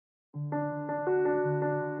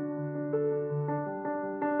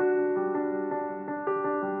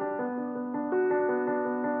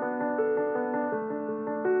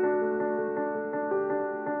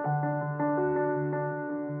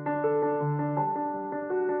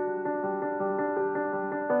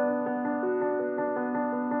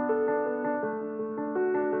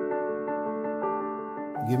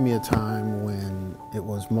Give me a time when it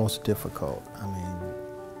was most difficult. I mean,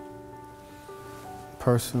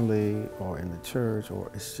 personally or in the church, or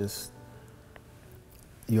it's just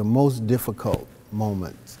your most difficult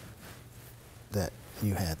moment that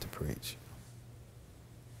you had to preach.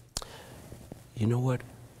 You know what?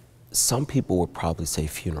 Some people would probably say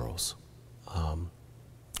funerals.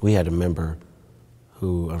 We had a member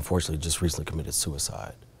who unfortunately just recently committed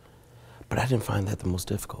suicide, but I didn't find that the most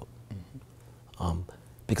difficult.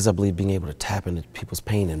 Because I believe being able to tap into people's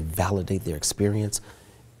pain and validate their experience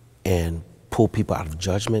and pull people out of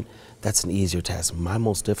judgment, that's an easier task. My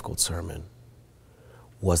most difficult sermon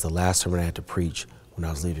was the last sermon I had to preach when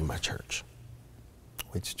I was leaving my church.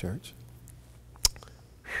 Which church?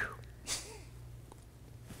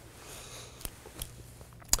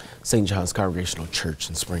 St. John's Congregational Church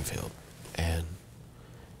in Springfield. And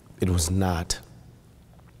it was not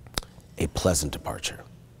a pleasant departure.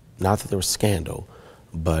 Not that there was scandal,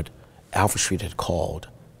 but Alfred Street had called.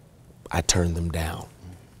 I turned them down.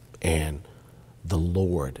 And the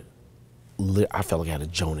Lord, I felt like I had a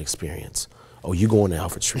Jonah experience. Oh, you going to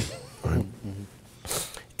Alfred Street, right?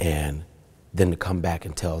 And then to come back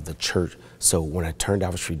and tell the church. So when I turned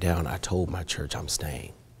Alfred Street down, I told my church I'm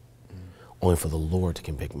staying. Only for the Lord to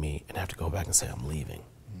convict me and have to go back and say I'm leaving.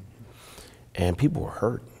 And people were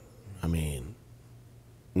hurt. I mean,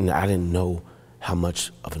 I didn't know how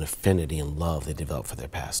much of an affinity and love they developed for their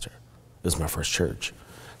pastor. It was my first church.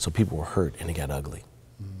 So people were hurt and it got ugly.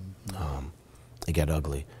 It got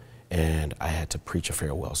ugly. And I had to preach a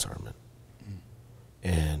farewell sermon.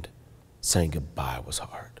 And saying goodbye was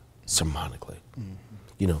hard, sermonically.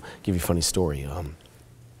 You know, give you a funny story.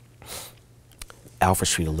 Alfred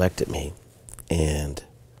Street elected me, and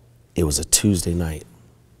it was a Tuesday night.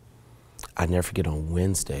 I never forget, on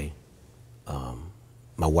Wednesday,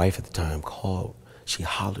 my wife at the time called. She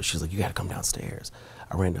hollered. She's like, "You got to come downstairs."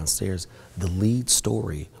 I ran downstairs. The lead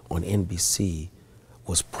story on NBC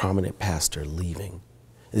was prominent pastor leaving.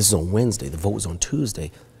 This is on Wednesday. The vote was on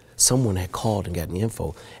Tuesday. Someone had called and gotten the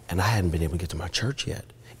info, and I hadn't been able to get to my church yet.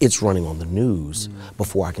 It's running on the news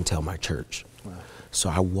before I can tell my church. Wow. So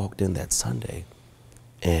I walked in that Sunday,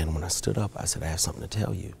 and when I stood up, I said, "I have something to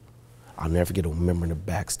tell you." I'll never forget, a member in the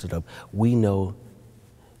back stood up. "We know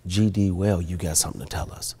GD well, you got something to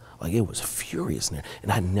tell us." Like, it was furious in there.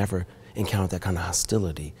 And I'd never encountered that kind of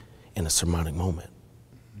hostility in a sermonic moment.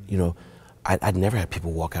 You know, I'd never had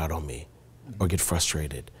people walk out on me or get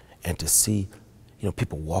frustrated. And to see, you know,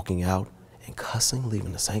 people walking out and cussing,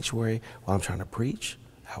 leaving the sanctuary while I'm trying to preach,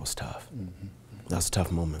 that was tough. That was a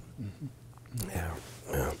tough moment.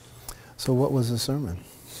 Yeah. So what was the sermon?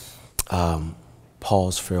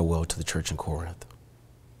 Paul's farewell to the church in Corinth,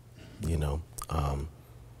 you know.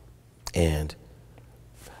 And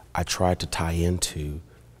I tried to tie into,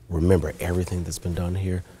 remember everything that's been done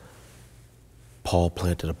here. Paul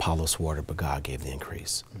planted, Apollos watered, but God gave the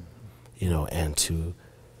increase. You know, and to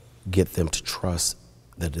get them to trust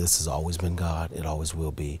that this has always been God, it always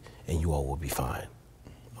will be, and you all will be fine.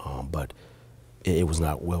 But it was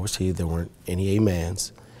not well received. There weren't any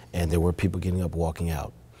amens, and there were people getting up, walking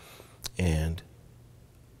out. And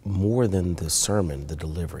more than the sermon, the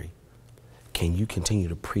delivery, can you continue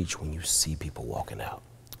to preach when you see people walking out?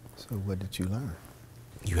 So what did you learn?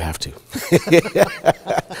 You have to.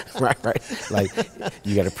 Right. Like,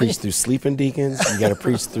 you got to preach through sleeping deacons. You got to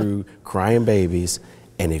preach through crying babies.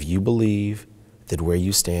 And if you believe that where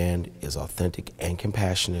you stand is authentic and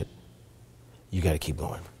compassionate, you got to keep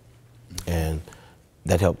going. And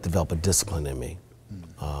that helped develop a discipline in me.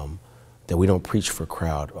 That we don't preach for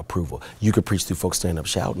crowd approval. You could preach through folks standing up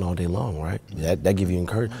shouting all day long, right? That give you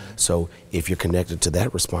encouragement. So if you're connected to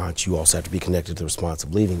that response, you also have to be connected to the response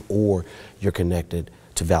of leaving, or you're connected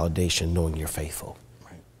to validation, knowing you're faithful,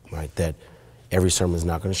 right? That every sermon is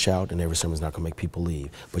not going to shout and every sermon is not going to make people leave,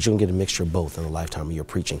 but you're going to get a mixture of both in the lifetime of your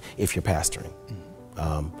preaching if you're pastoring,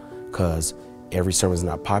 because every sermon is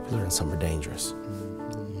not popular and some are dangerous,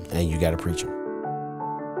 and you got to preach them.